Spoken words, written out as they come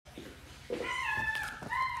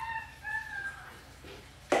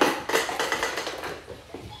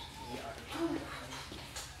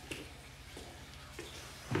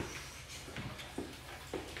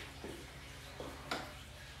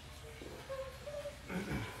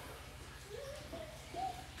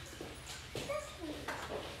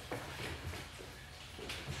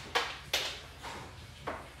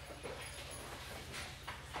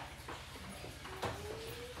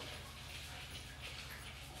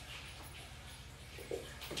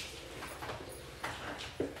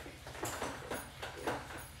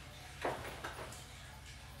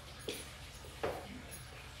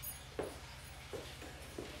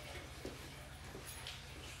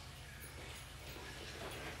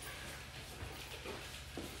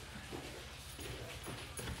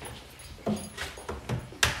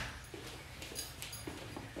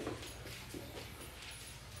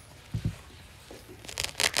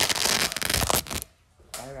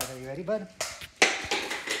Are you ready, bud?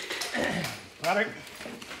 Robert,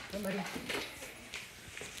 come, buddy.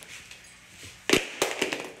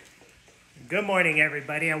 Good morning,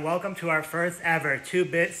 everybody, and welcome to our first ever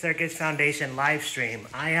 2-Bit Circus Foundation live stream.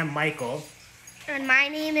 I am Michael. And my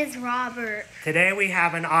name is Robert. Today we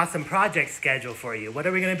have an awesome project scheduled for you. What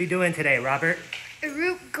are we going to be doing today, Robert? A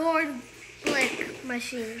Rube Goldberg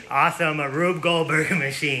Machine. Awesome, a Rube Goldberg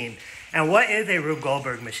Machine. And what is a Rube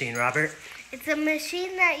Goldberg Machine, Robert? It's a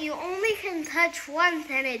machine that you only can touch once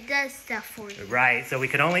and it does stuff for you. Right, so we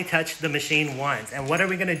can only touch the machine once. And what are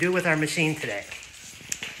we going to do with our machine today?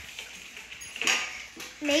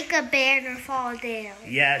 Make a banner fall down.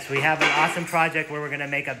 Yes, we have an awesome project where we're going to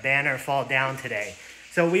make a banner fall down today.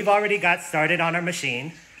 So we've already got started on our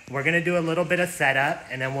machine. We're going to do a little bit of setup,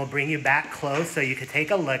 and then we'll bring you back close so you can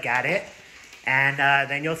take a look at it. And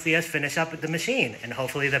then you'll see us finish up with the machine, and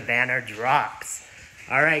hopefully the banner drops.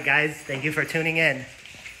 All right, guys, thank you for tuning in.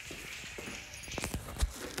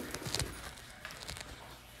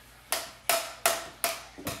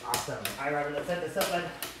 Awesome. All right, Robert, let's set this up, bud.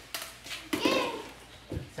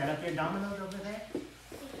 Set up your dominoes over there.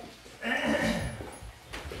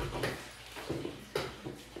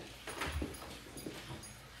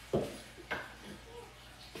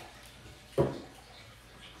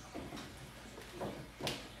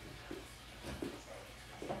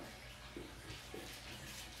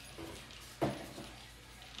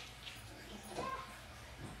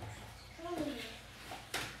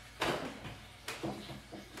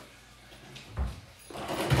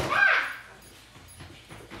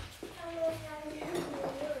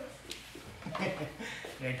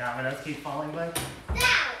 Your dominoes keep falling, bud? No!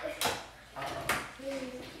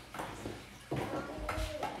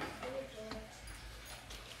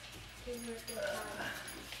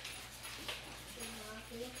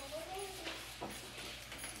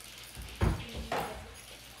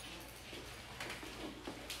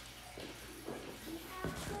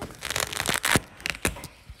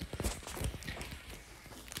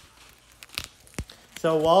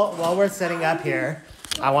 So while we're setting up here,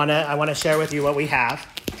 I wanna share with you what we have.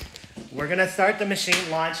 We're gonna start the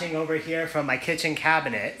machine launching over here from my kitchen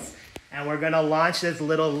cabinets, and we're gonna launch this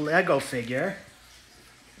little Lego figure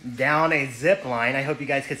down a zip line. I hope you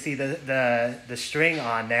guys could see the string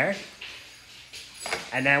on there.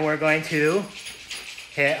 And then we're going to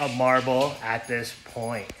hit a marble at this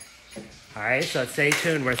point. All right, so stay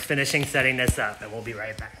tuned. We're finishing setting this up, and we'll be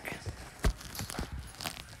right back.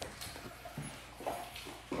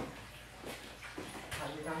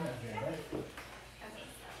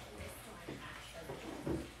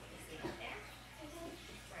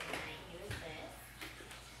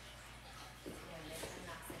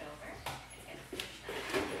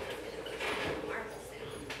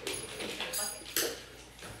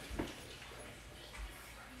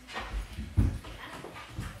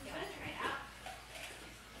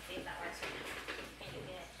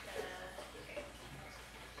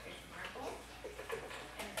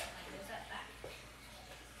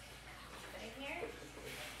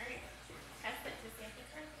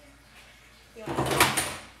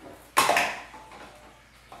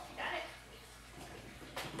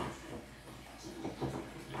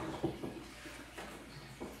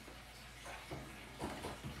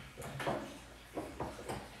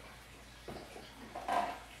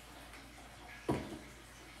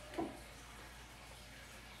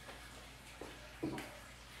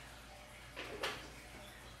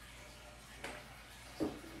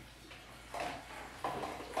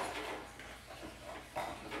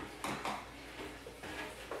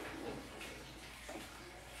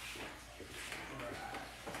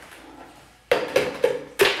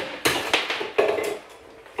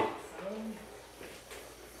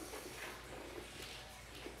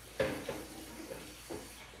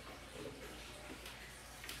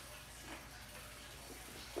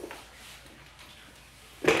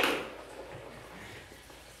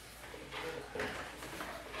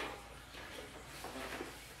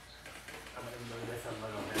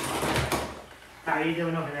 How are you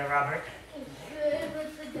doing over there, Robert? Good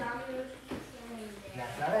with the dominoes.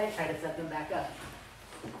 That's all right. Try to set them back up.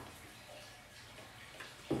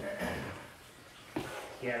 Do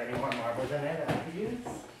you have any more marbles in there that I could use?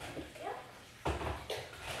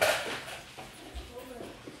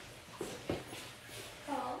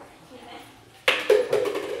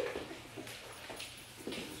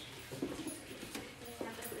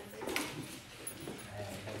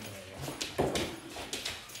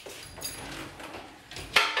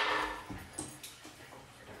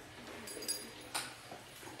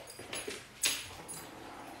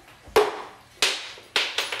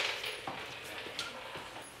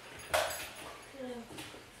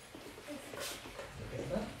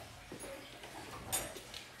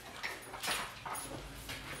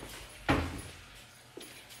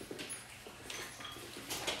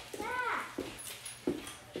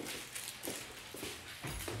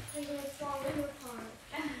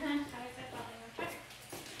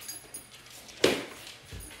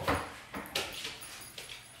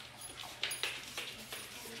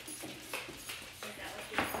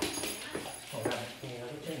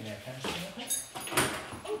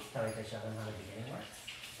 so we can show them how the beginning works.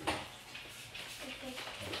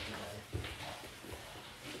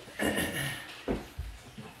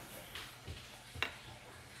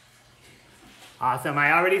 Awesome.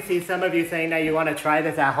 I already see some of you saying that you want to try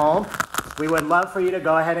this at home. We would love for you to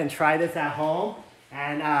go ahead and try this at home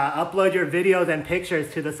and upload your videos and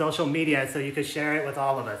pictures to the social media so you could share it with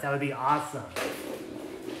all of us. That would be awesome.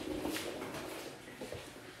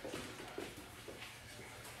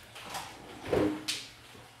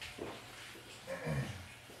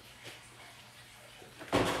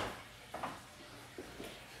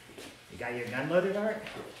 You got your gun loaded, Art?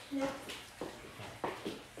 No.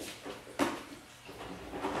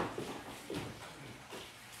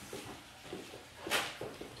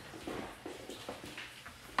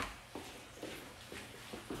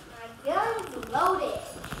 Loaded.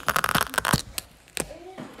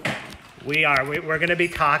 We're going to be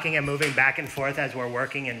talking and moving back and forth as we're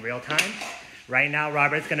working in real time. Right now,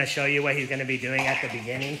 Robert's going to show you what he's going to be doing at the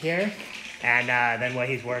beginning here, and then what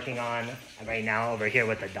he's working on right now over here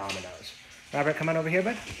with the dominoes. Robert, come on over here,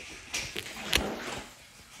 bud.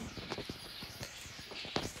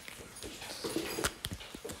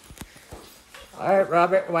 All right,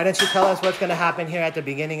 Robert, why don't you tell us what's going to happen here at the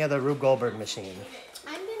beginning of the Rube Goldberg Machine?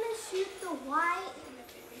 I'm going to shoot the white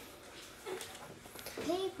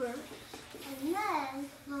paper, and then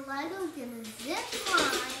the Lego's going to zip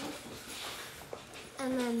line,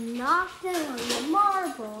 and then knock down the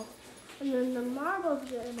marble, and then the marble's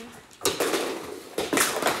going to go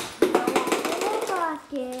in the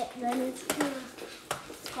bucket, then it's going to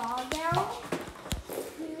fall down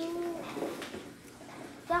to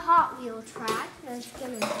the Hot Wheel track, and it's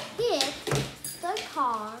going to hit the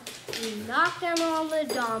car and knock down all the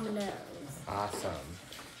dominoes. Awesome.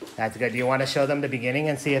 That's good. Do you want to show them the beginning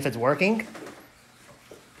and see if it's working?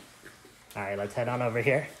 All right, let's head on over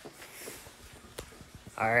here.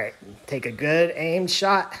 All right, take a good aim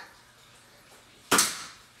shot.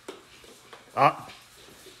 Oh,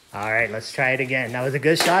 all right, let's try it again. That was a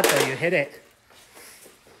good shot, though. You hit it.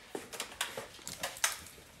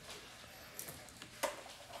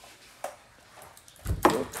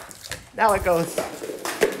 Now it goes.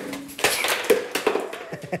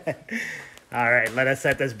 All right, let us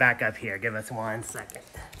set this back up here. Give us 1 second.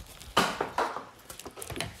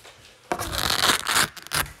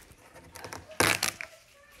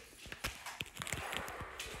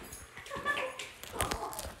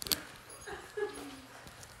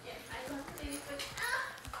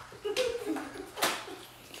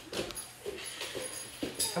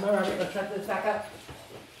 Come on, Robert, let's set this back up.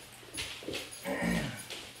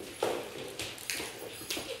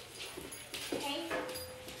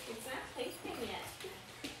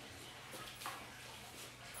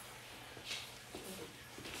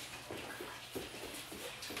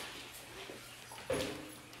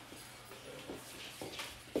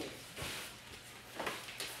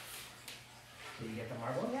 Did you get the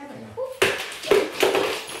marble yet? Or no?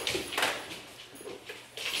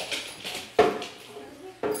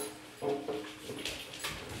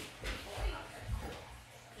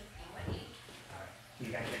 You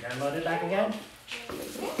got your gun loaded back again?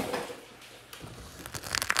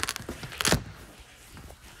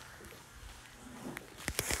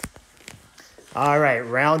 All right,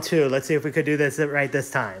 round 2. Let's see if we could do this right this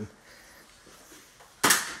time.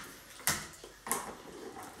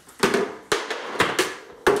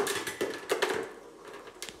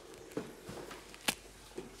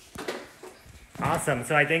 Awesome.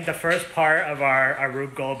 So I think the first part of our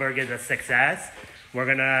Rube Goldberg is a success. We're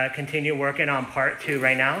going to continue working on part 2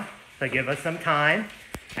 right now. So give us some time.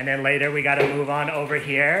 And then later we got to move on over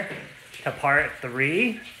here to part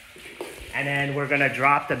 3. And then we're going to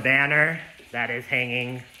drop the banner that is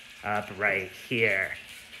hanging up right here.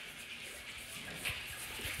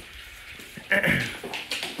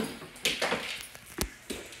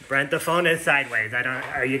 Brent, the phone is sideways.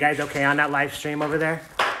 Are you guys okay on that live stream over there?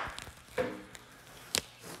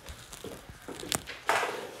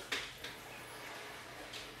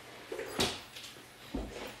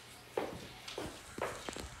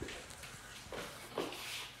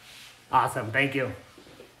 Awesome, thank you.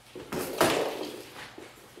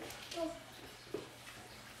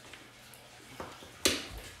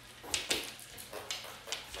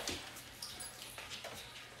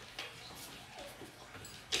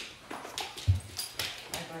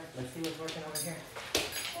 Let's see what's working over here.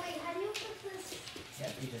 Wait, how do you put this?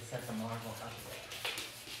 Yep, you just set the marble up.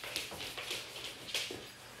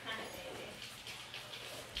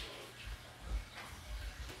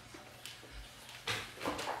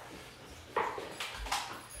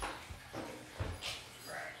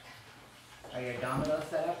 Are your dominoes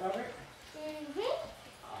set up, Robert? Mm-hmm.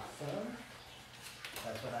 Awesome.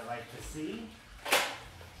 to see.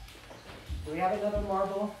 Do we have another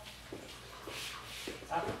marble?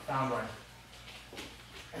 Oh, found one.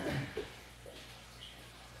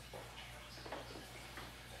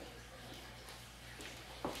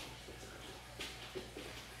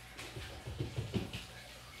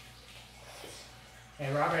 Hey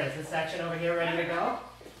Robert, is this section over here ready to go?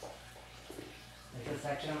 Is this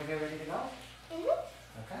section over here ready to go?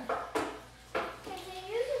 Okay. Can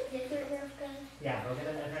you use a different Nerf gun? Yeah, go get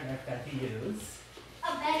a different Nerf gun to use. A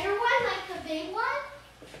better one, like the big one?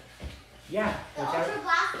 Yeah. The Ultra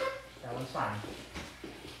Blaster? That one's fine.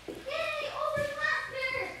 Yay, Ultra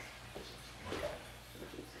Blaster!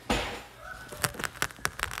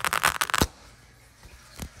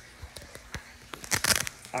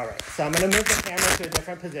 All right, so I'm gonna move the camera to a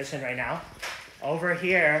different position right now. Over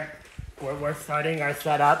here, we're starting our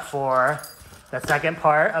setup for the second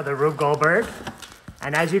part of the Rube Goldberg.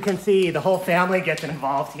 And as you can see, the whole family gets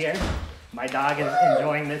involved here. My dog is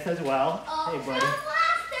enjoying this as well. Ultra Hey, buddy.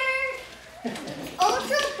 Blaster!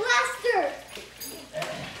 Ultra Blaster!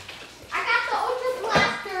 I got the Ultra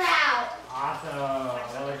Blaster out!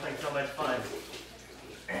 Awesome, that looks like so much fun.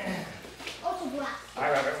 Ultra Blaster. All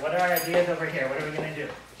right, Robert, what are our ideas over here? What are we gonna do?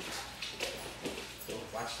 Ooh,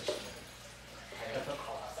 watch this. I gotta put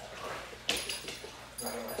call outside.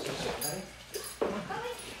 Robert, watch this shit, buddy. Come on.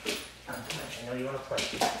 I know you wanna play.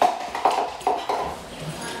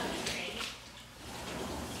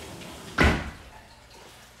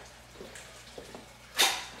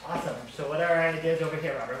 Awesome, so what are our ideas over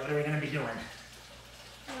here, Robert? What are we gonna be doing?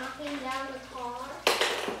 Knocking down the car.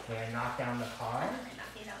 We're gonna knock down the car,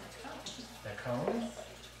 Knocking down the cones the cones.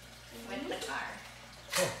 with the car.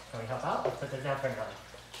 Cool, can we help out? Let's put this down for a moment.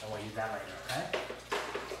 And we'll use that later, okay?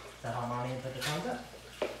 Is that how mommy put the cones up?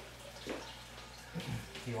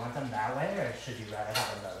 Do you want them that way, or should you rather have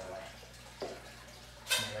them the other way?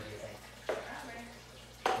 What do you think?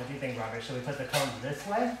 What do you think, Robert? Should we put the cones this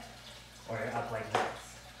way, or up like this?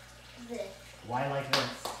 This. Why like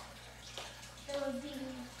this? It would be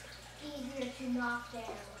easier to knock down.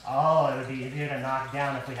 Oh, it would be easier to knock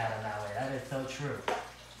down if we had them that way. That is so true.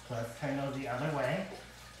 So let's turn those the other way.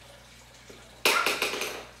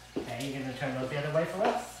 Okay, you gonna turn those the other way for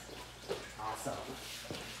us? Awesome.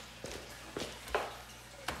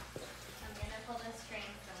 I'm gonna pull the string,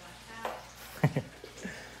 so watch out.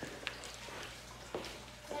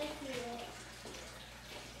 Thank you.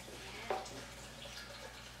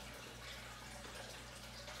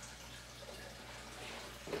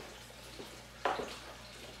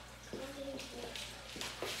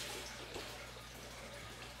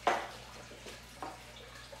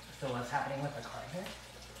 So what's happening with the car here?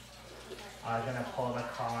 I'm gonna pull the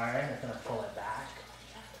car and it's gonna pull it back.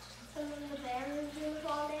 So when the barrels will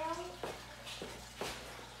fall down?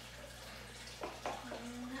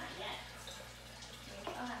 Not yet.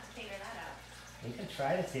 I'll have to figure that out. We can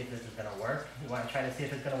try to see if this is gonna work. You wanna try to see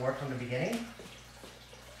if it's gonna work from the beginning?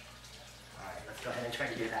 Alright, let's go ahead and try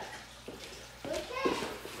to do that. Okay.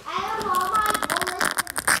 I have all my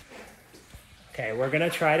bullets. Okay, we're gonna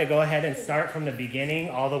try to go ahead and start from the beginning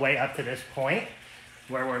all the way up to this point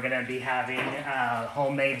where we're gonna be having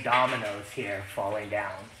homemade dominoes here falling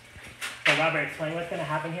down. So Robert, explain what's gonna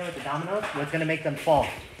happen here with the dominoes. What's gonna make them fall?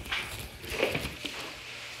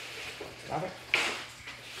 Robert?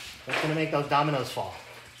 What's gonna make those dominoes fall?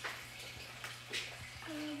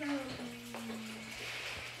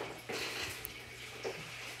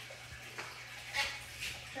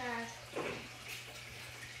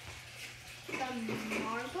 The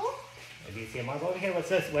marble. Do you see a marble over here? What's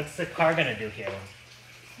this? What's the car gonna do here?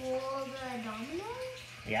 Pull the dominoes.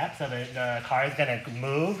 Yeah, so the car is gonna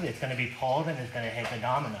move, it's gonna be pulled, and it's gonna hit the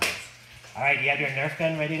dominoes. All right, do you have your Nerf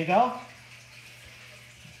gun ready to go?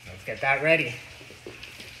 Let's get that ready.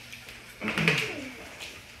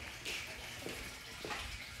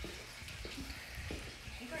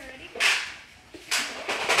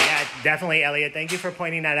 Yeah, definitely, Elliot. Thank you for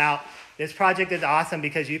pointing that out. This project is awesome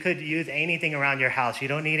because you could use anything around your house. You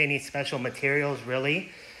don't need any special materials,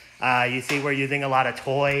 really. You see we're using a lot of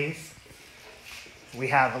toys. We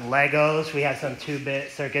have Legos. We have some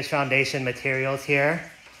 2-bit Circus Foundation materials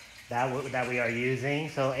here that we are using.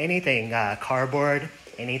 So anything, cardboard,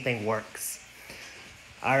 anything works.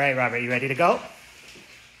 All right, Robert, you ready to go?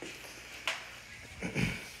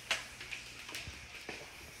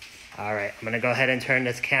 All right, I'm gonna go ahead and turn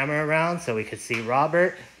this camera around so we could see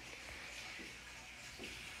Robert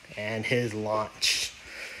and his launch.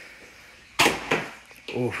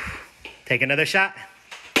 Ooh, take another shot.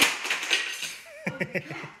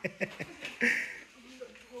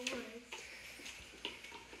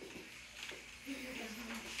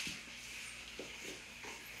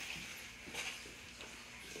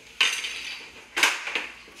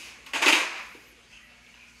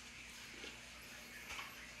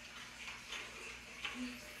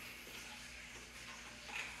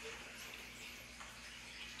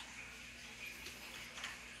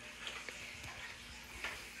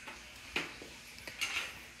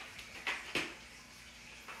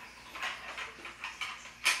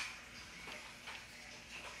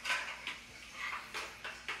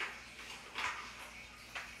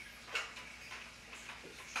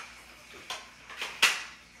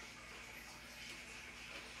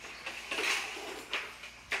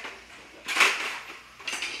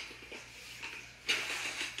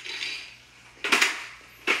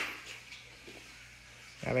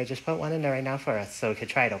 All right, just put one in there right now for us so we could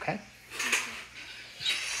try it, okay?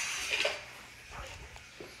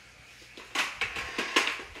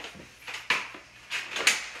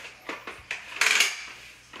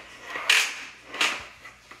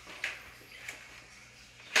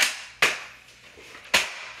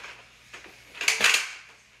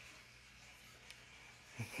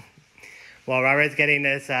 While Robert's getting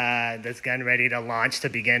this gun ready to launch to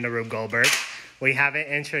begin the Rube Goldberg, we haven't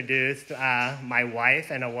introduced my wife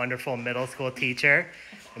and a wonderful middle school teacher,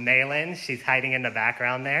 Malin. She's hiding in the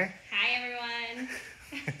background there. Hi,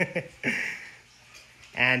 everyone.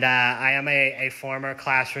 And I am a former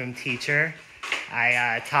classroom teacher.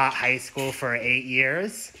 I taught high school for 8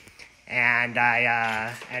 years, and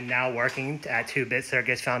I am now working at 2-Bit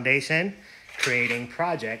Circus Foundation, creating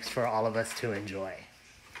projects for all of us to enjoy.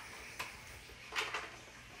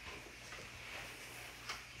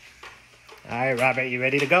 All right, Robert, you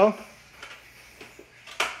ready to go?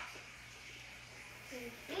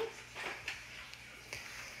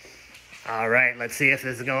 All right, let's see if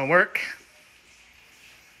this is going to work.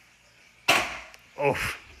 Oh, all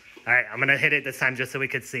right, I'm going to hit it this time just so we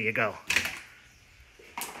could see it go.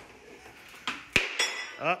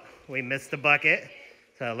 Oh, we missed the bucket.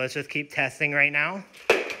 So let's just keep testing right now.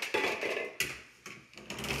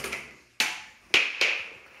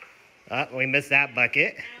 Oh, we missed that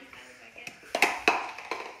bucket.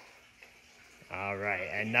 All right,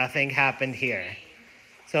 and nothing happened here.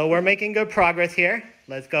 So we're making good progress here.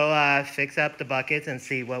 Let's go fix up the buckets and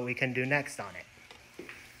see what we can do next on it.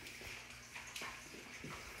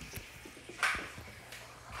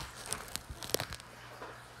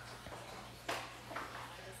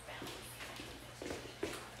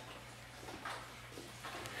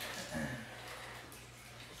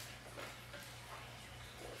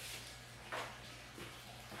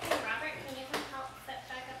 Robert, can you come help set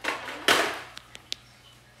back up the camera?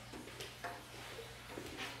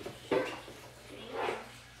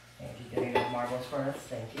 Thank you, getting those marbles for us.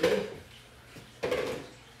 Thank you.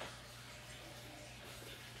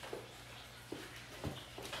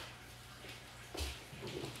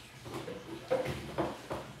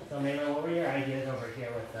 So, Mela, what were your ideas over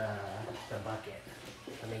here with the bucket?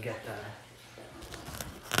 Let me get the...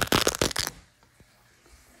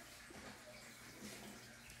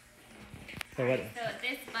 So what? So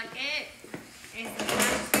this bucket is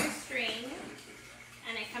attached to a string,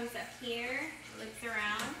 and it comes up here, loops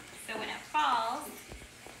around. So when it falls,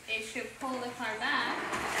 it should pull the car back,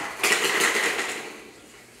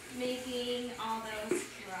 making all those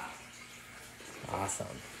drop.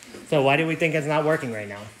 Awesome. So why do we think it's not working right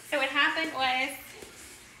now? So what happened was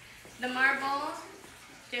the marble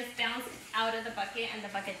just bounced out of the bucket, and the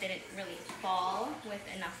bucket didn't really fall with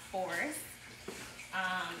enough force.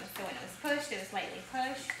 So when it was pushed, it was lightly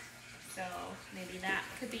pushed. So maybe that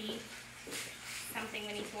could be something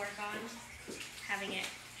we need to work on, having it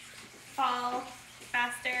fall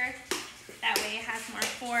faster. That way it has more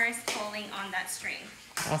force pulling on that string.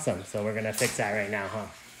 Awesome. So we're going to fix that right now, huh?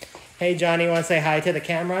 Hey, Johnny, want to say hi to the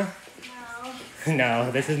camera? No.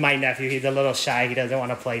 No, this is my nephew. He's a little shy. He doesn't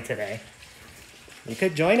want to play today. You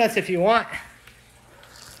could join us if you want. Do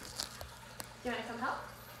you want to come help?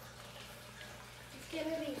 It's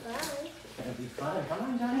gonna be fun. It'll be fun. Come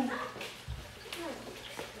on, Johnny.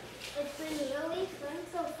 It's been really fun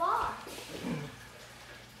so far.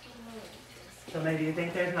 So, May, do you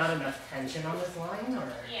think there's not enough tension on this line,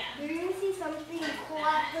 or? Yeah. You're gonna see something cool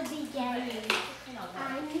at the beginning.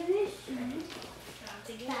 I'm gonna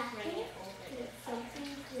shoot back with something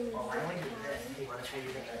cool. Well, why don't we do this? Do you want to try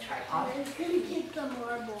using a And tripod? then it's gonna kick the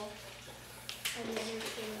marble. And then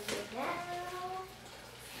it's gonna go down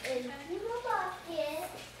into the bucket.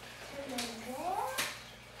 And then there.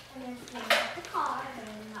 And then it's gonna hit the car. And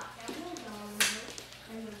then knock down the domino.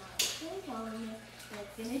 And the marble's gonna fall in it. And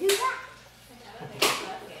it's gonna do that.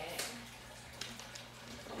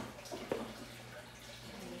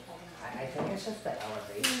 I think it's just the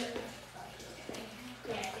elevation.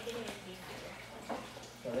 Yeah, I think it needs to be higher.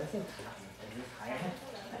 So this is higher.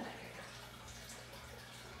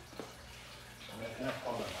 I'm just gonna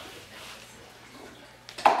pull them up.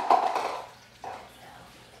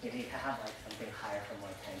 You need to have like something higher for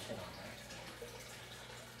more tension on there.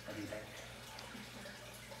 What do you think?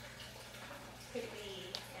 Could we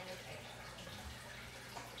stand up there?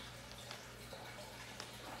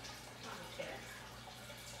 On the chair.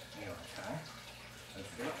 You want to try?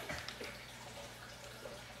 Let's do it.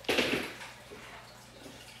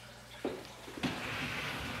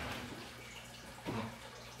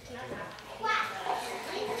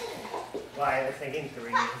 Why? I was thinking 3.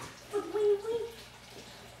 Wait. Do you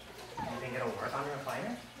think it'll work on your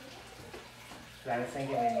recliner? I was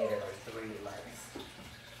thinking we needed like 3 legs.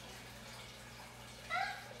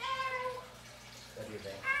 What do you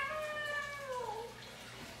think?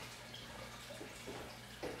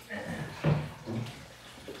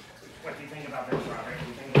 What do you think about this, Robert? Do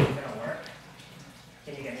you think this is going to work?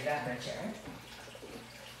 Can you get me that in the chair?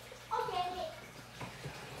 Okay.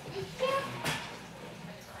 This chair?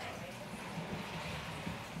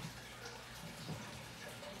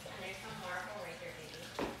 There's some marble right here, baby.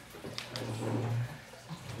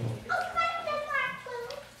 I'll find the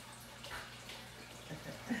marble.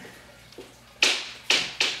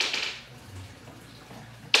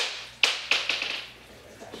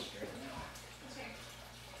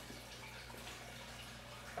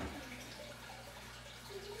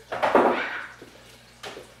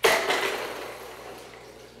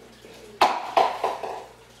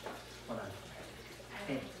 Hold on.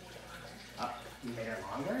 You made it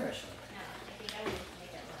longer or shorter? No, I think I would make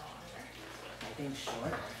it a little longer. I think shorter.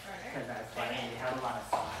 Shorter? Because that's why we have a lot of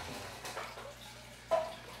slack.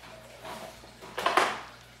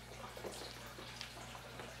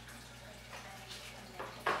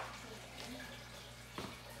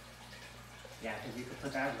 Yeah, because you could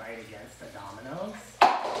put that right against the dominoes.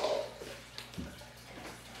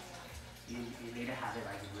 You need to have it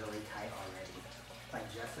like really tight already. Like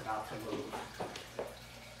just about to move.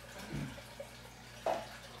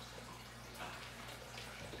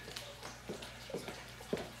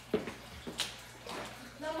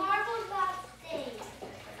 The marble's not staying.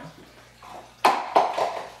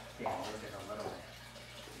 Yeah, move it a little bit.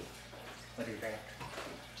 What do you think?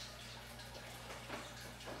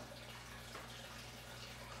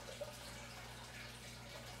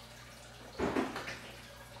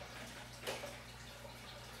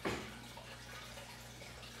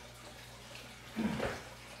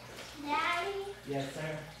 Daddy. Yes, sir.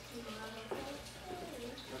 Marble.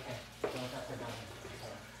 Okay. Don't have to dump it.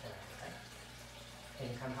 Okay. Can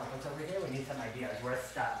you come help us over here? We need some ideas. We're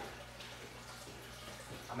stuck.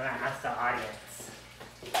 I'm gonna ask the audience.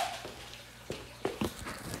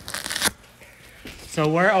 So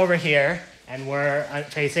we're over here and we're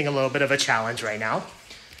facing a little bit of a challenge right now.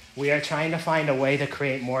 We are trying to find a way to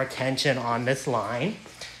create more tension on this line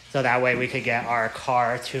so that way we could get our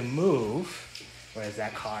car to move. Where is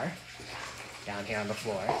that car? Down here on the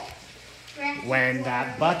floor. When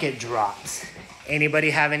that bucket drops.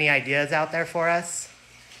 Anybody have any ideas out there for us?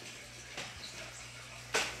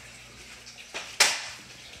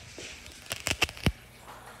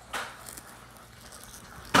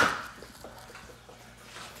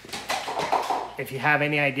 If you have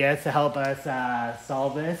any ideas to help us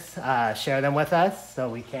solve this, share them with us so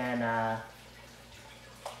we can.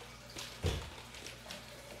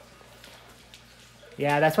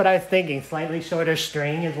 Yeah, that's what I was thinking. Slightly shorter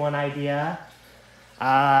string is one idea.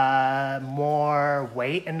 More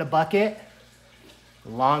weight in the bucket.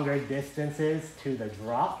 Longer distances to the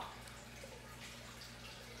drop.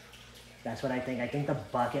 That's what I think. I think the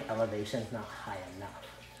bucket elevation is not high enough.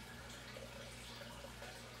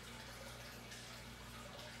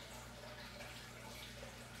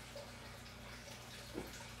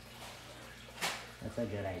 That's a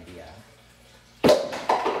good idea.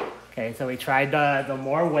 Okay, so we tried the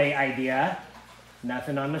more weight idea.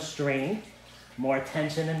 Nothing on the string. More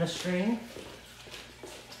tension in the string.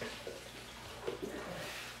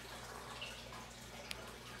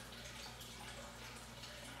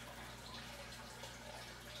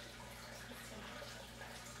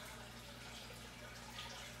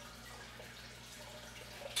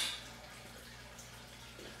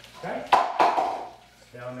 Okay.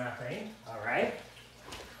 Still nothing. All right.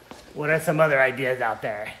 What are some other ideas out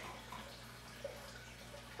there?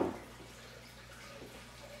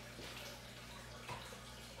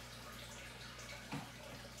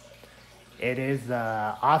 It is the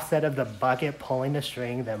offset of the bucket pulling the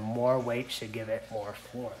string, then more weight should give it more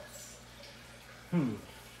force. I'm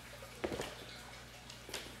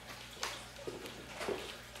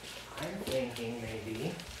thinking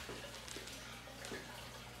maybe,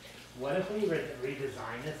 what if we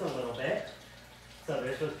redesign this a little bit? So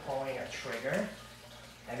this was pulling a trigger,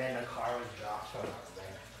 and then the car was dropped from our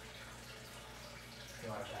rim. You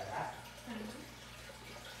want to try that?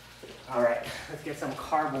 All right, let's get some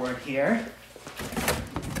cardboard here.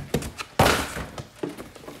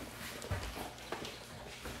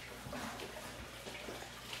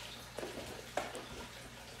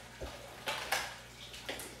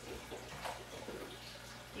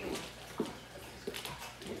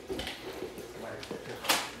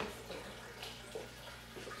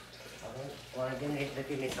 Well,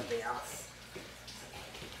 give me something else.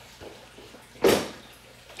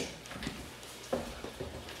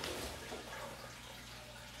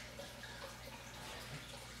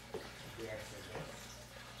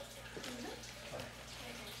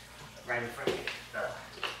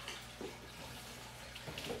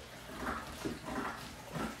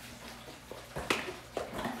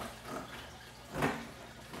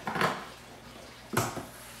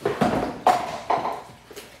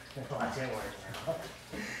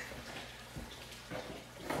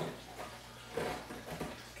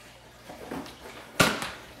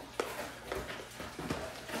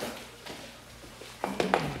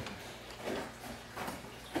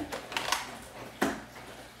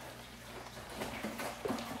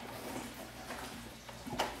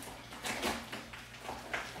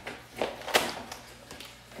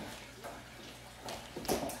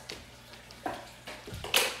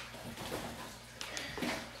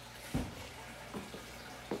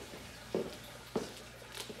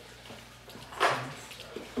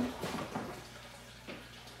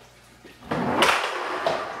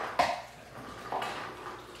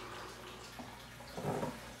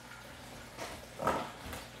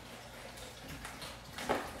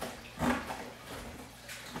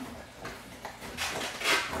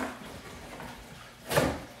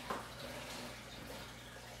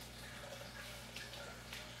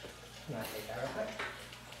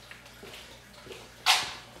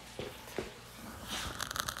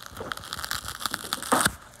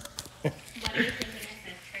 What do you think is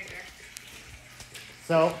the trigger?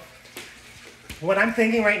 So what I'm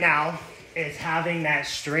thinking right now is having that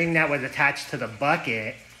string that was attached to the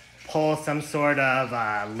bucket pull some sort of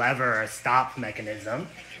lever or stop mechanism. Like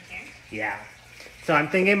in here? Yeah. So I'm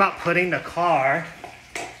thinking about putting the car,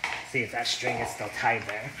 see if that string is still tied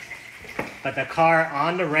there, but the car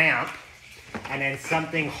on the ramp and then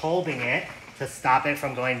something holding it to stop it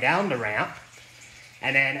from going down the ramp.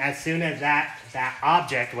 And then as soon as that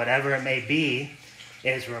object, whatever it may be,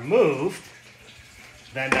 is removed,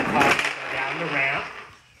 then the car will go down the ramp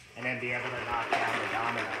and then be able to knock down the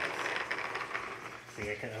dominoes. See,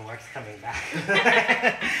 it works coming back.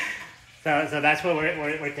 So that's what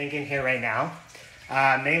we're thinking here right now.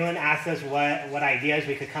 Malin asked us what ideas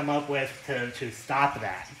we could come up with to stop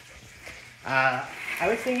that. I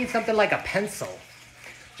was thinking something like a pencil.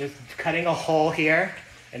 Just cutting a hole here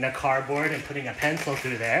in the cardboard and putting a pencil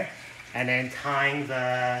through there, and then tying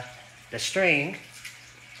the string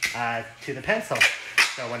to the pencil.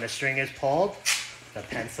 So when the string is pulled, the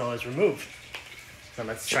pencil is removed. So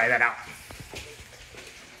let's try that out.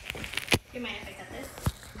 Do you mind if I cut this?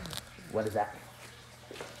 What is that?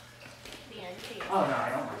 The end to you. Oh no, I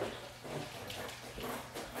don't mind.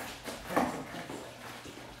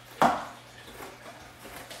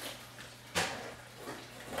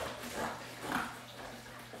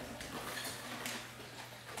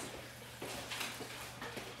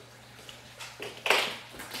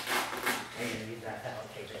 Use that to help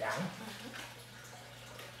tape it down.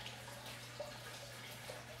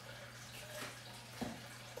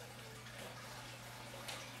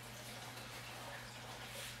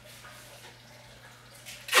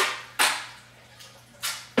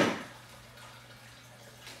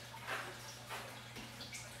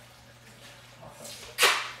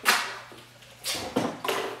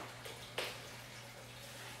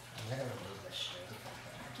 I'm gonna remove the string.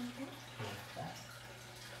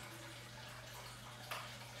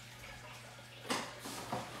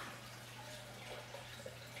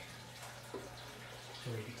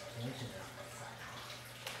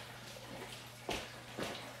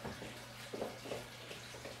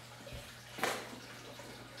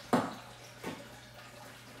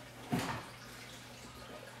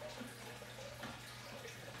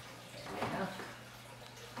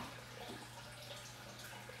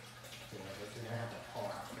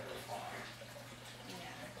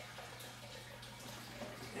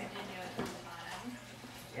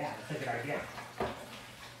 Yeah, that's a good idea.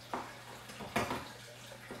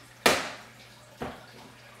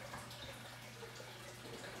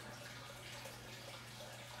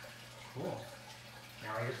 Cool. Now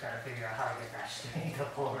we just gotta figure out how to get that string to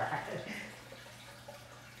pull that.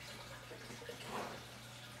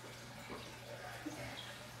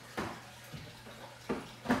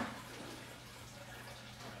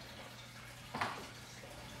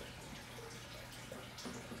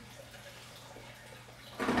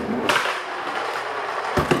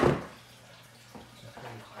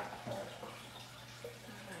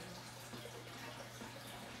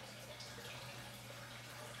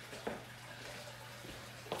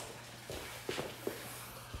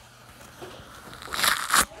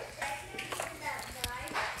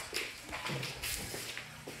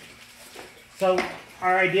 So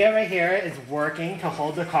our idea right here is working to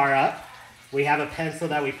hold the car up. We have a pencil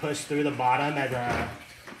that we push through the bottom as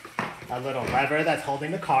a little lever that's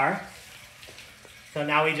holding the car. So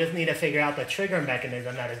now we just need to figure out the trigger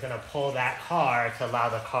mechanism that is going to pull that car to allow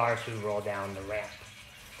the car to roll down the ramp.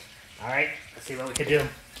 All right, let's see what we can do.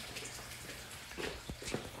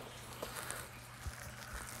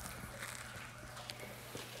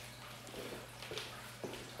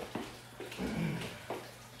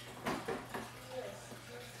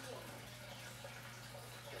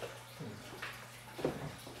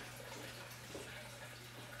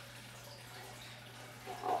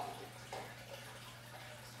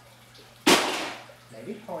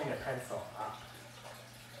 Maybe pulling the pencil up.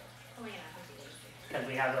 Oh yeah, that would be easy. Because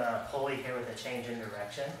we have a pulley here with a change in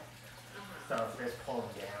direction. Uh-huh. So if this pulls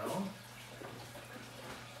down,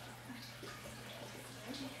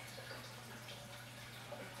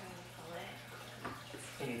 Pull it.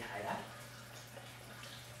 can you tie that?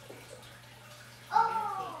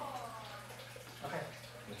 Okay.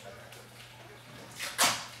 Let me try that.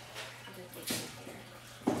 I'll just take this here.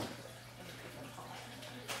 And we can pull it.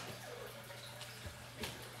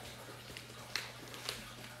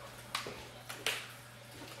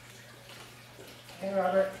 Hey,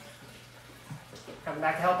 Robert. Coming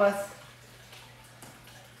back to help us?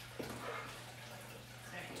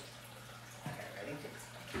 Okay, ready?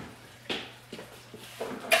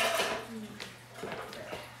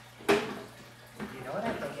 You know what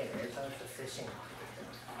I think it is? Though? It's a string on.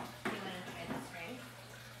 You want to try the string?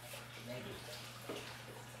 Maybe.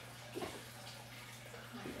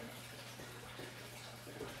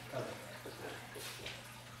 Okay.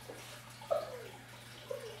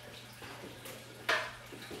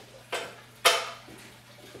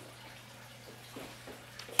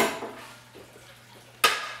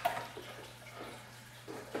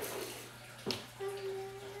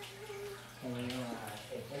 Can you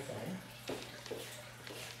take this in?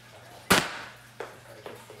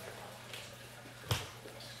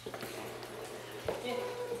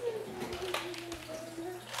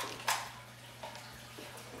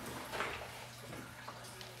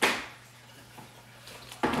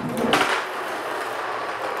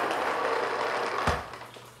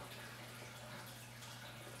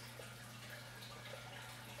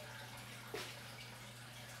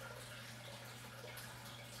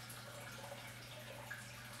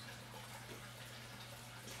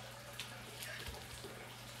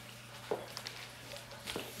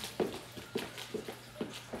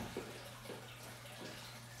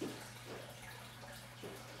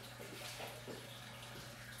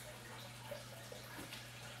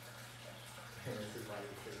 This is why you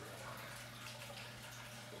do that.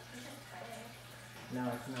 No,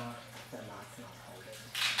 it's not. The knot's not holding.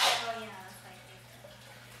 Oh yeah, that's what I think.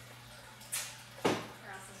 Or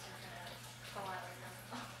else it's just gonna fall out right now.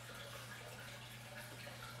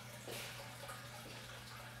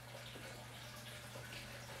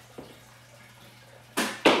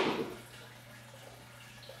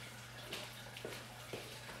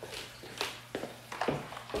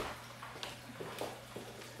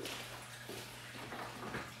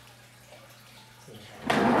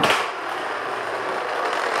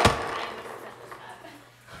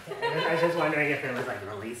 I was just wondering if it was like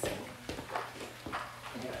releasing.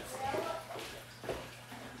 Yes.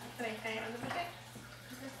 Can I try it on the bucket?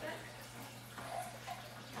 Is this good?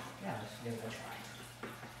 Yeah, let's give it a try.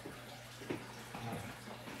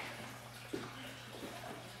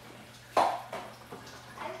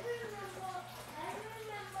 I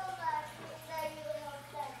remember that thing that you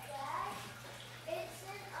helped that guy. It's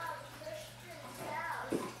in Christian's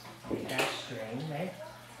house. Take that string, right?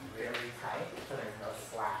 Really tight so there's no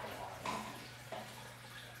slack in all.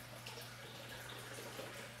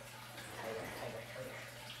 Tighter, tighter, tighter.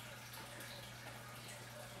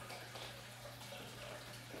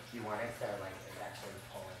 You want it to like it's actually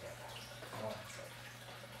pulling it back. I want it to.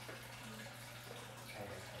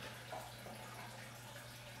 Tighter, tighter.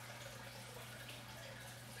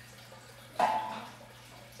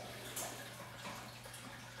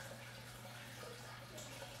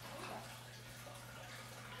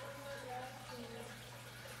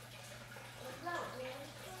 It's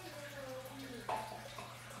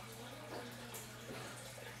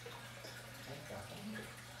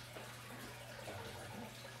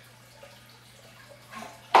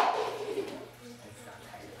not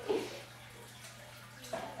tight.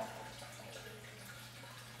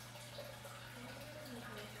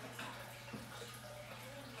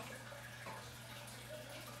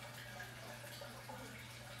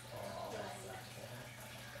 All that's left there.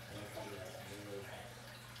 And it's gonna be like really tight.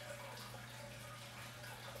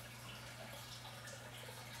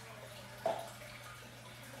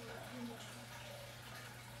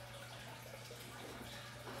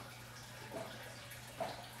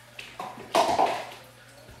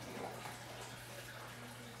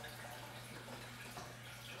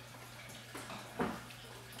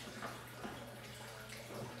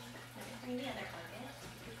 Bring the other bucket.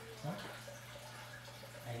 Huh?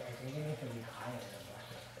 I think it needs to be higher in the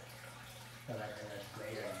bucket. So that it's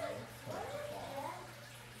greater and then for it to fall.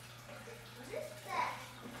 What is that?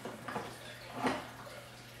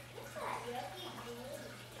 What's that yucky glue?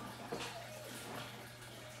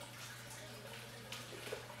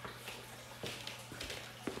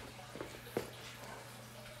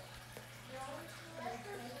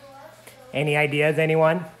 Any ideas,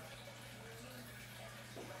 anyone?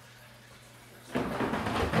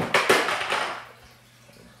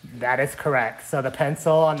 That is correct. So the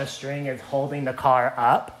pencil on the string is holding the car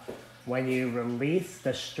up. When you release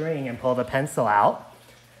the string and pull the pencil out,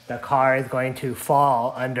 the car is going to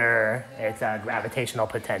fall under its gravitational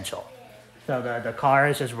potential. So the car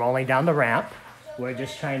is just rolling down the ramp. We're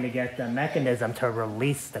just trying to get the mechanism to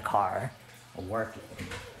release the car working.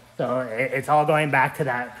 So it's all going back to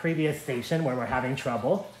that previous station where we're having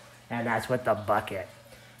trouble, and that's with the bucket.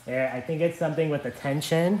 I think it's something with the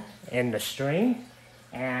tension in the string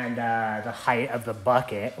and the height of the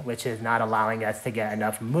bucket, which is not allowing us to get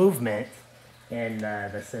enough movement in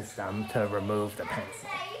the system to remove the pencil.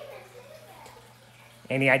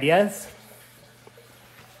 Any ideas?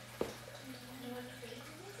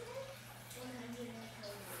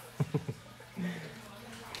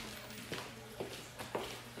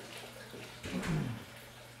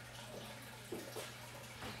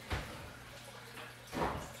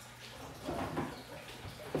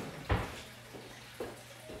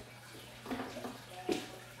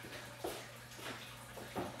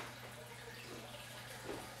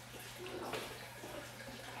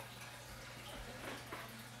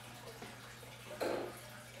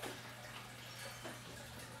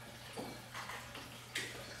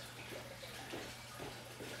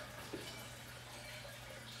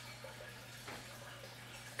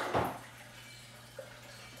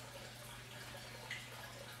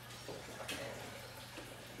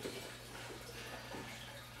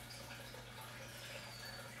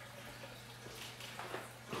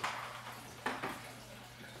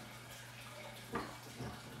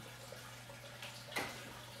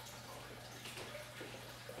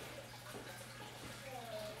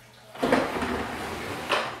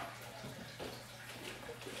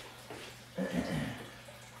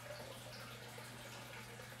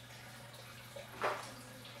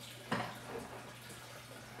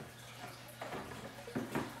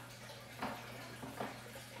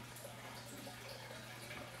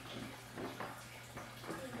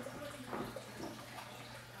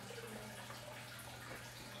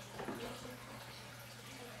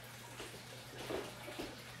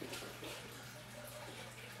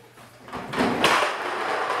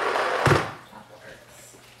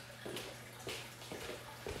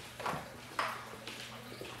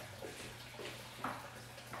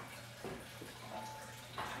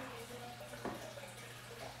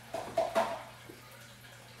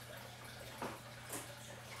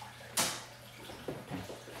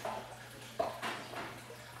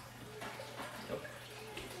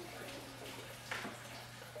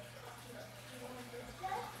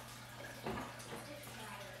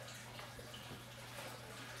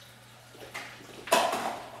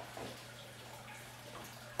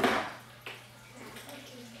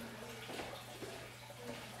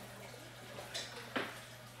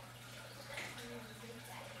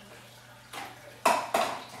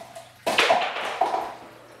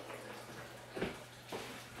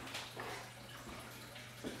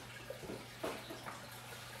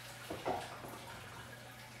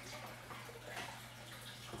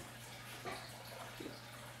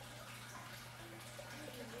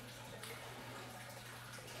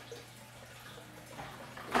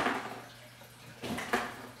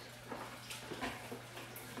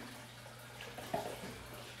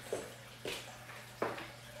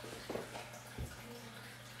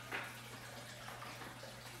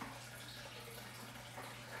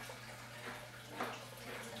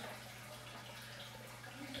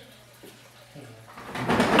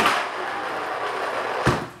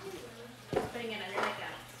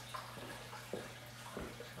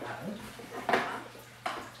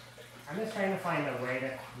 trying to find a way to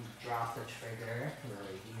drop the trigger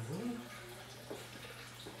really easily.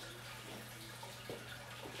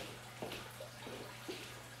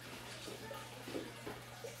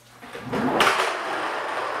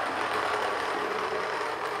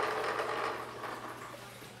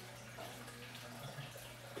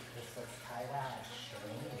 Just let's tie that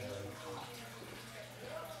string really hot.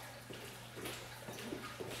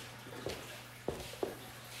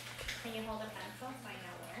 Can you hold a pencil so I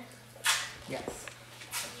know where? Yes.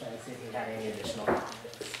 Try to see if we have any additional comments.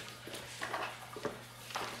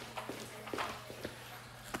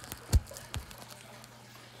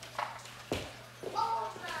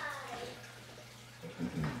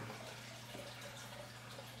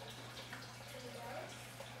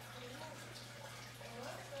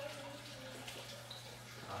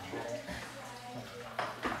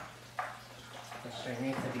 The string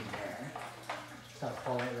needs to be there. So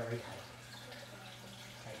pull it really tight.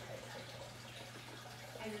 Tight, tight, tight, tight.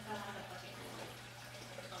 I just don't want the bucket.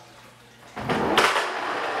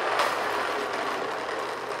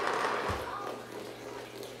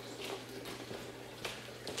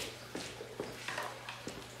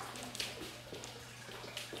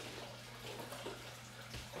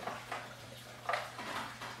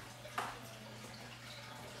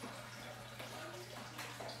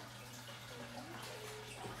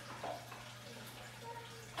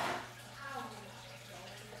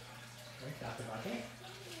 Right, got the bucket.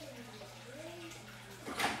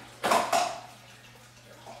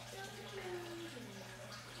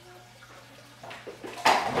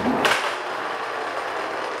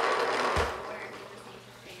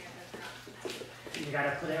 You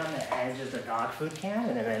gotta put it on the edge of the dog food can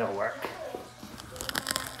and then it'll work.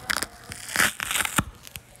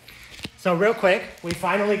 So real quick, we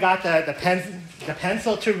finally got the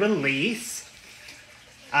pencil to release,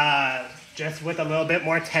 just with a little bit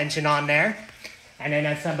more tension on there. And then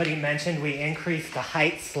as somebody mentioned, we increased the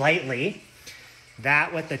height slightly.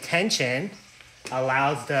 That with the tension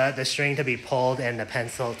allows the string to be pulled and the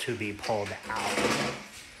pencil to be pulled out.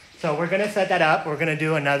 So we're gonna set that up. We're gonna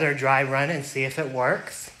do another dry run and see if it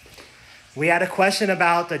works. We had a question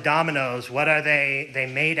about the dominoes. What are they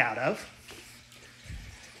made out of?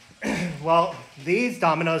 Well, these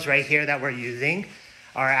dominoes right here that we're using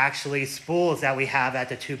are actually spools that we have at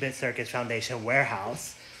the 2-Bit Circus Foundation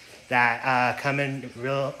warehouse that come in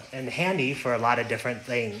real and handy for a lot of different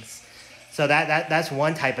things. So that's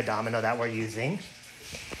one type of domino that we're using.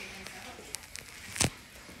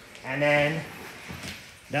 And then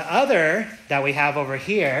the other that we have over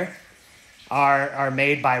here are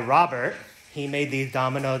made by Robert. He made these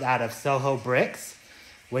dominoes out of Soho bricks,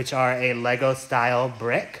 which are a Lego style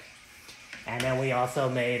brick. And then we also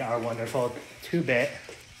made our wonderful 2-Bit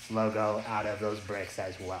logo out of those bricks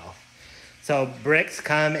as well. So bricks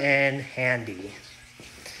come in handy.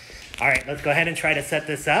 All right, let's go ahead and try to set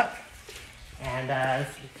this up and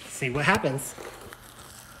see what happens.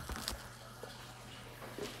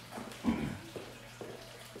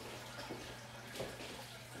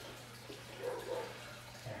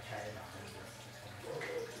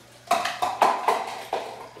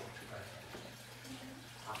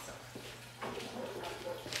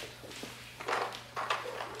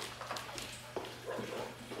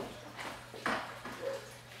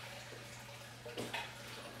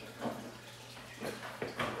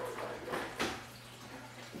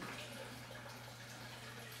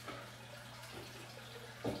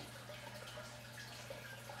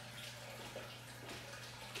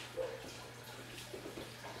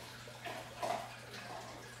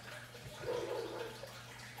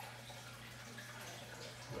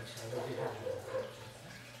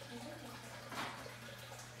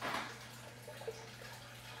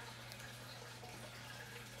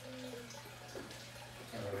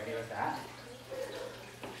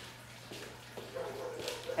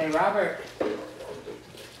 Hey, Robert.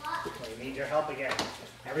 We need your help again.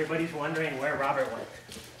 Everybody's wondering where Robert went.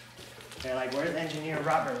 They're like, where's engineer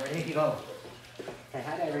Robert? Where did he go? Say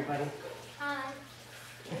hi to everybody. Hi.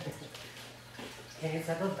 Can you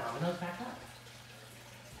set those dominoes back up?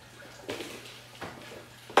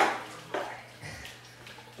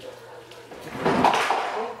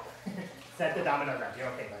 Set the dominoes up. You're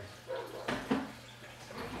okay, bud.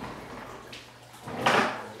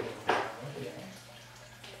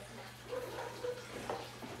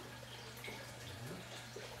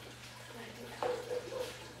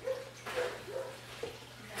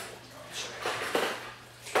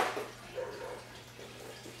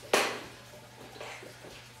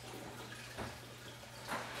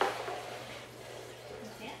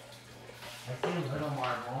 I see a little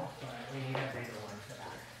marble, but we need a bigger one for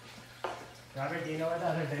that. Robert, do you know where the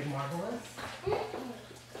other big marble is?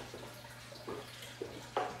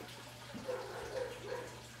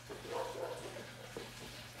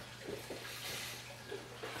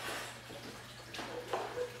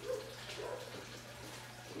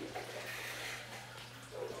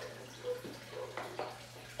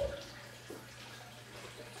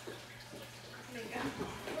 There you go.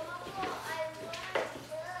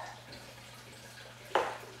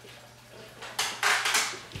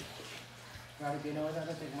 Robert, do you know where the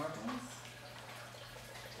other big marble is?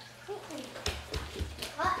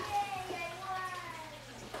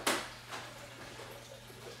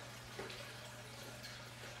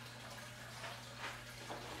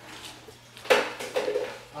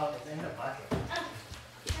 Oh, it's in the bucket.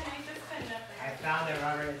 I found it,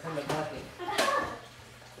 Robert. It's in the bucket.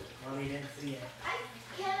 Mommy didn't see it.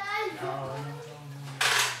 No.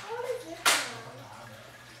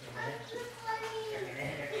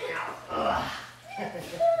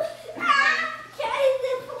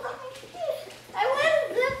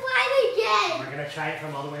 We're gonna try it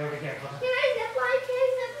from all the way over here. Hold on. Can I zip line? Can I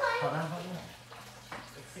zip line? Hold on.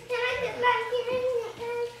 Let's see. Can I zip line?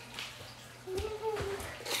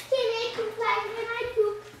 Can I comply? Can I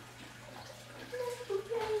poop?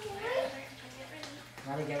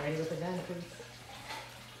 Robert, get ready with the gun, please.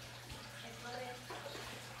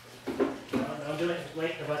 No, don't do it.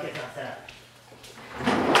 Wait, the bucket's not set up.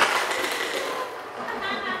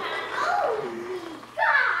 Oh my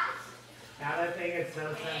gosh! Now that thing is so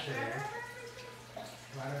sensitive.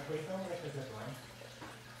 Robert, please don't lick the zip line.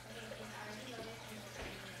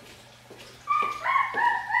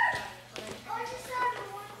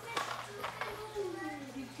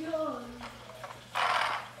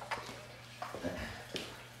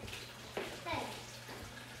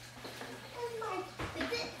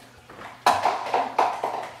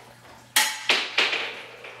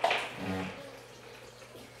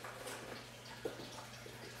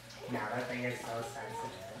 Now that thing is so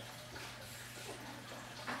sensitive.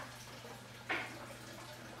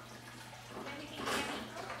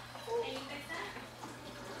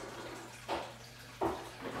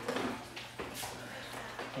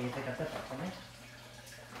 Can you pick up the phone for me?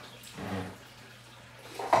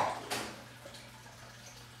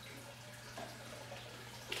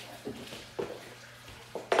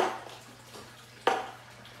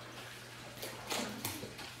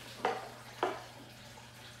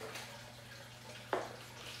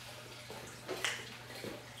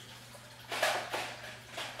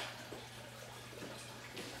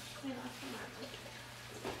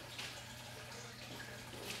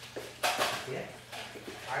 Yeah.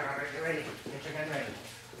 All right, Robert, get ready. Get your gun ready.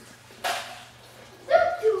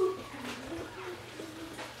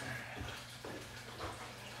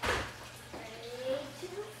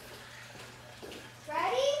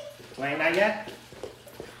 Ready? Wait, not yet.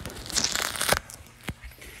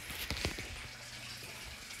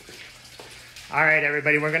 All right,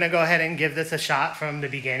 everybody, we're gonna go ahead and give this a shot from the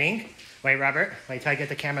beginning. Wait, Robert, wait till I get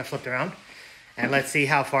the camera flipped around. And let's see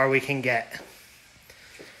how far we can get.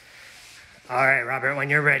 All right, Robert, when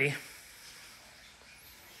you're ready.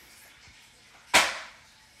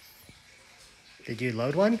 Did you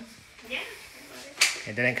load one? Yeah.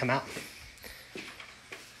 It didn't come out.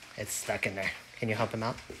 It's stuck in there. Can you help him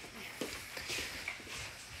out?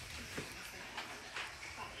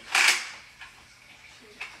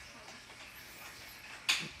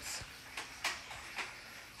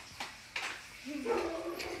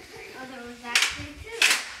 Oh, there was actually two.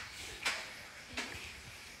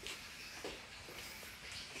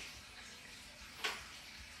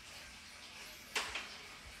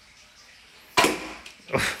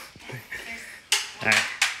 All right.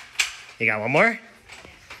 You got one more?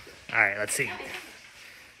 All right, let's see.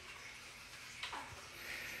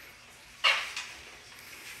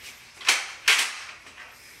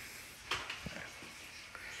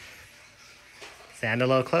 Stand a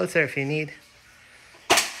little closer if you need.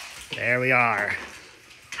 There we are.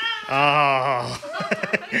 Oh.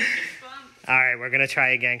 All right, we're going to try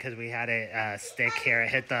again because we had a stick here. It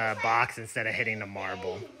hit the box instead of hitting the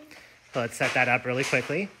marble. So let's set that up really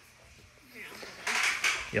quickly.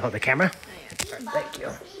 You hold the camera? Thank you.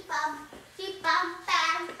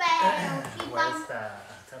 Where's the...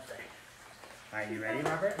 It's up there. All right, you ready,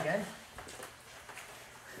 Robert, again?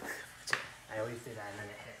 I always do that and then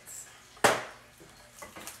it hits.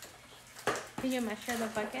 Did you measure the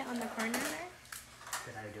bucket on the corner there?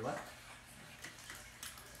 Did I do what?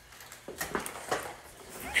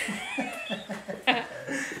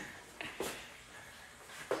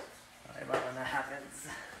 Sorry about when that happens.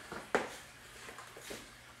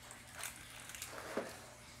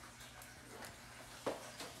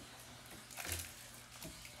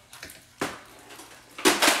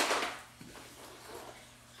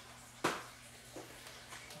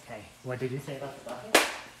 What did you say about the bucket?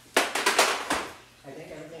 I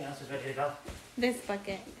think everything else is ready to go. This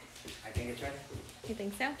bucket. I think it's ready. You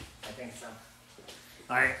think so? I think so.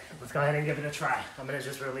 All right, let's go ahead and give it a try. I'm gonna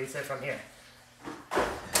just release it from here.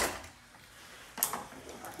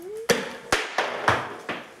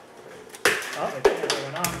 Oh, it's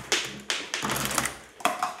going on.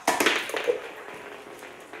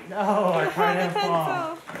 No, I can't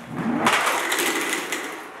fall.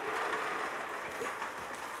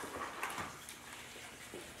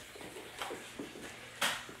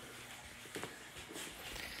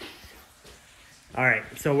 All right,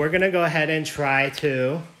 so we're gonna go ahead and try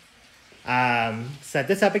to set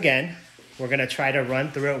this up again. We're gonna try to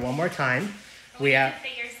run through it one more time. We have to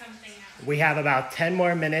figure something out. We have about 10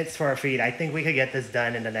 more minutes for our feed. I think we could get this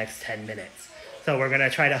done in the next 10 minutes. So we're gonna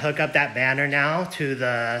try to hook up that banner now to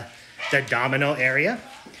the domino area.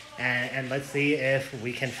 And let's see if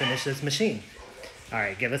we can finish this machine. All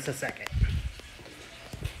right, give us a second.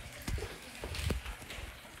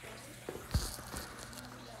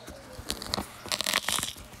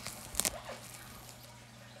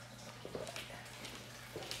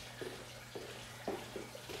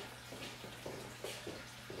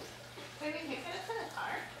 Wait, you put it to the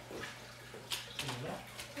car?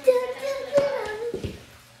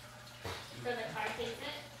 So the car takes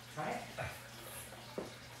it? Right.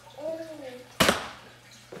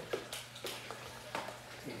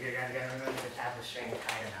 You're gonna remember to tap the string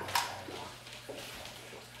tight enough.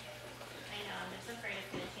 I know, I'm just afraid it's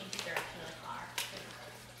going to change the direction of the car.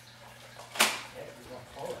 Yeah, we won't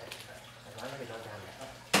pull it, but as long as it goes down there.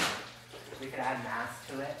 We could add mass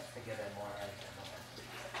to it to give it more. I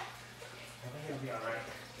think it'll be all right.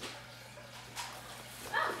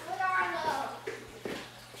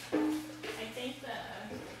 I think the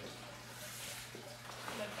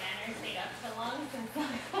banner stayed up so long since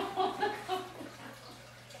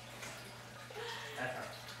That's all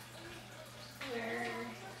right. Where?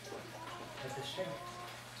 With the string.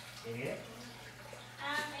 You need it? I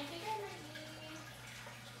think I might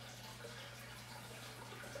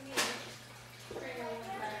need a string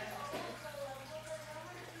over.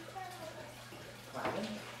 Lavin?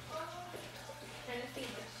 Trying to see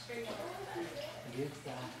which string over. Use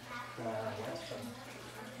the yes string.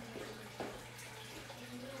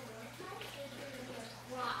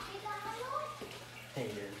 Hey,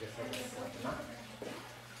 you just like this.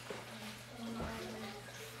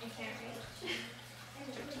 I can't reach.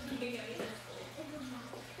 You go, you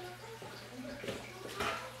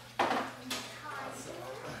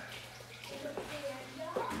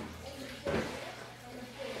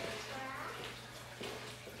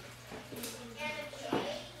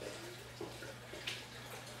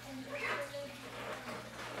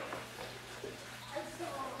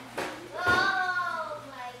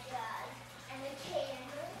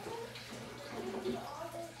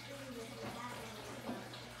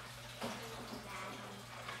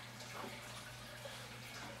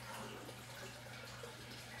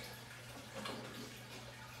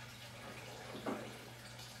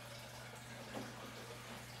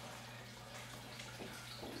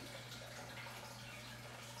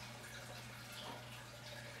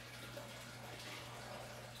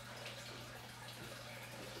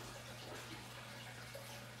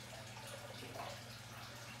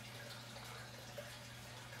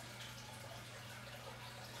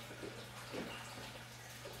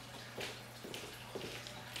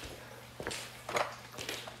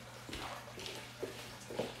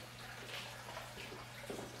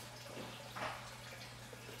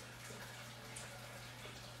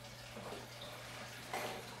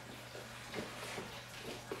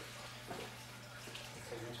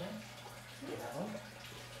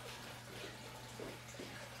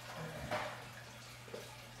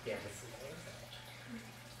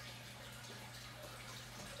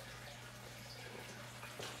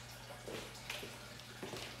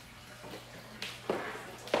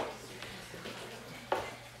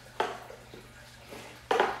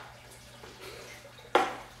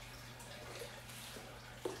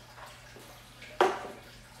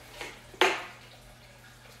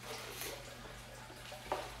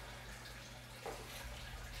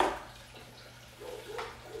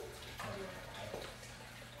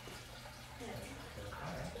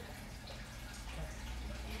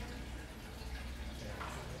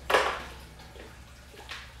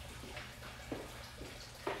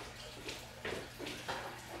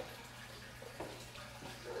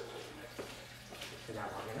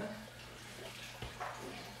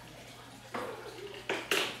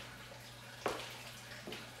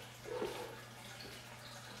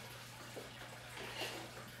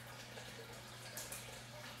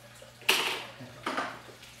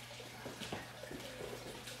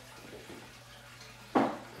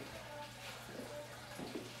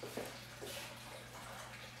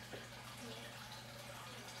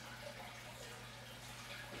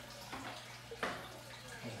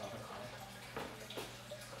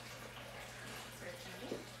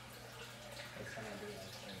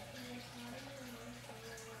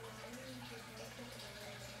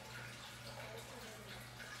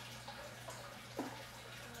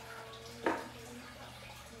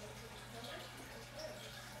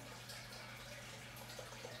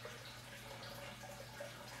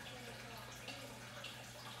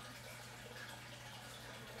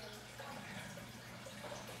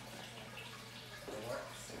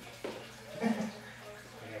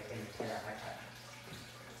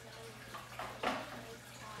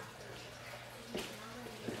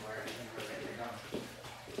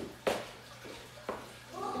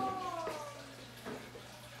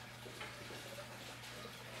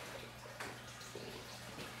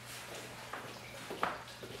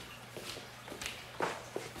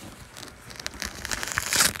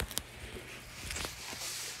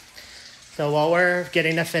So while we're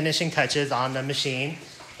getting the finishing touches on the machine,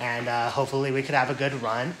 and hopefully we could have a good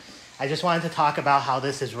run, I just wanted to talk about how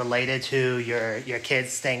this is related to your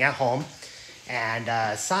kids staying at home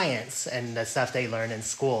and science and the stuff they learn in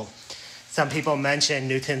school. Some people mention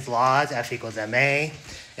Newton's laws, F equals ma,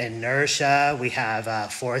 inertia. We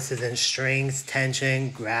have forces and strings, tension,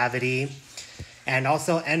 gravity, and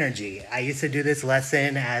also energy. I used to do this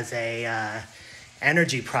lesson as a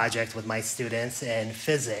energy project with my students in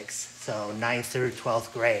physics, so 9th through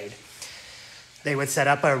 12th grade. They would set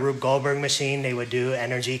up a Rube Goldberg machine. They would do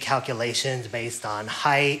energy calculations based on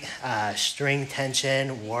height, string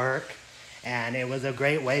tension, work, and it was a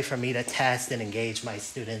great way for me to test and engage my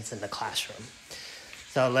students in the classroom.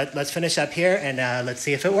 So let's finish up here and let's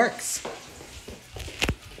see if it works.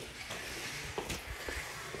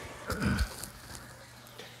 Okay,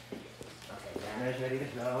 Anna's ready to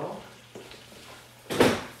go. Oh,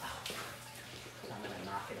 I'm gonna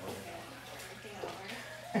knock it over there.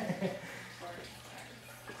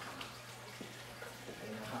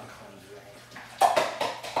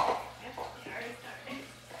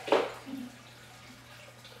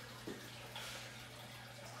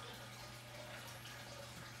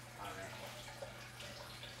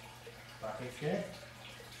 Bucket's good? Okay.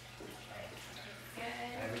 Good.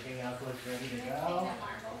 Everything else looks ready to go.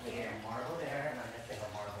 There's a marble there, and I'm missing a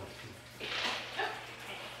marble too.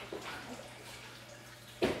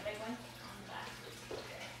 Big one on the back.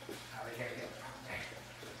 Okay. Over here, go. There.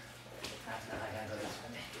 That's not, I gotta go this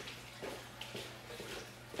way.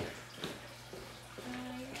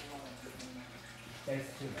 There's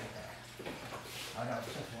two right there. Oh no, it's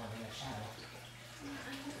just one in the shadow.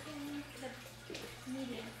 The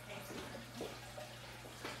medium space.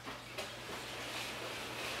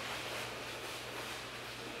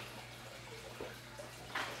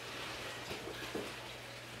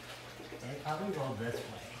 They probably roll this way.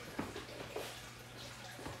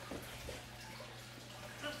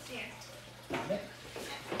 Oops, here. Got it?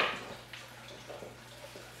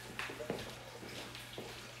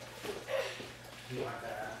 You want the...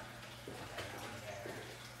 Okay, that one there.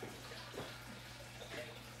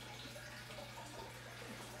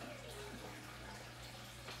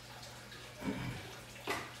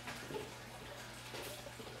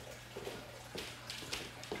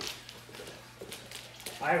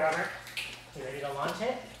 All right, Robert. You ready to launch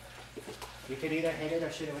it? You could either hit it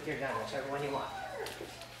or shoot it with your gun, whichever one you want. Are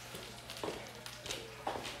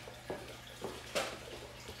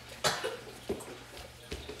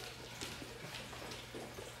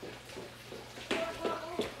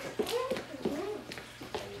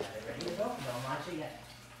you ready to go? Don't launch it yet.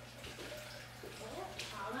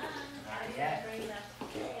 Hold on. Not yet. Bring the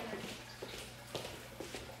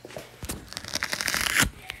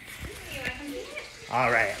All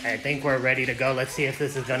right, I think we're ready to go. Let's see if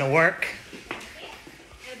this is gonna work.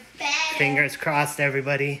 Fingers crossed,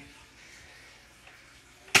 everybody.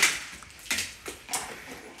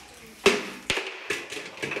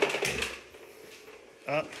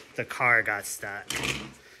 Oh, the car got stuck.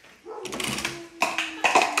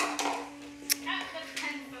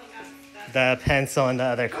 The pencil in the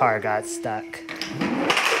other car got stuck.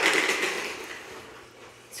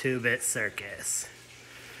 2-bit circus.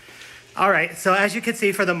 All right, so as you can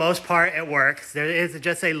see, for the most part, it works. There is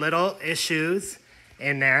just a little issues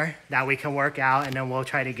in there that we can work out, and then we'll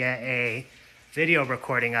try to get a video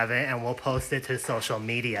recording of it, and we'll post it to social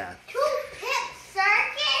media.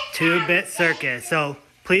 2-bit circus. So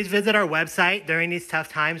please visit our website. During these tough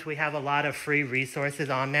times, we have a lot of free resources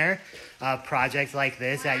on there, projects like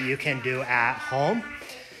this that you can do at home.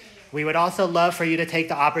 We would also love for you to take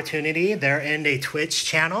the opportunity. They're in a Twitch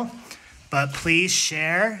channel, but please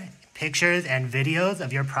share pictures and videos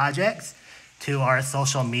of your projects to our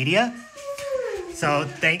social media. So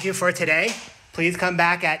thank you for today. Please come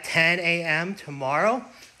back at 10 a.m. tomorrow.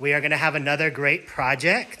 We are going to have another great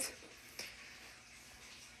project.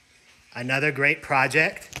 Another great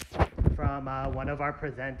project from one of our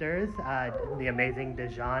presenters, the amazing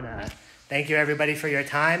Dejana. Thank you everybody for your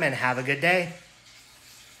time and have a good day.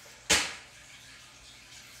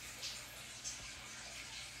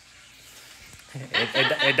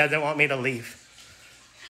 It doesn't want me to leave.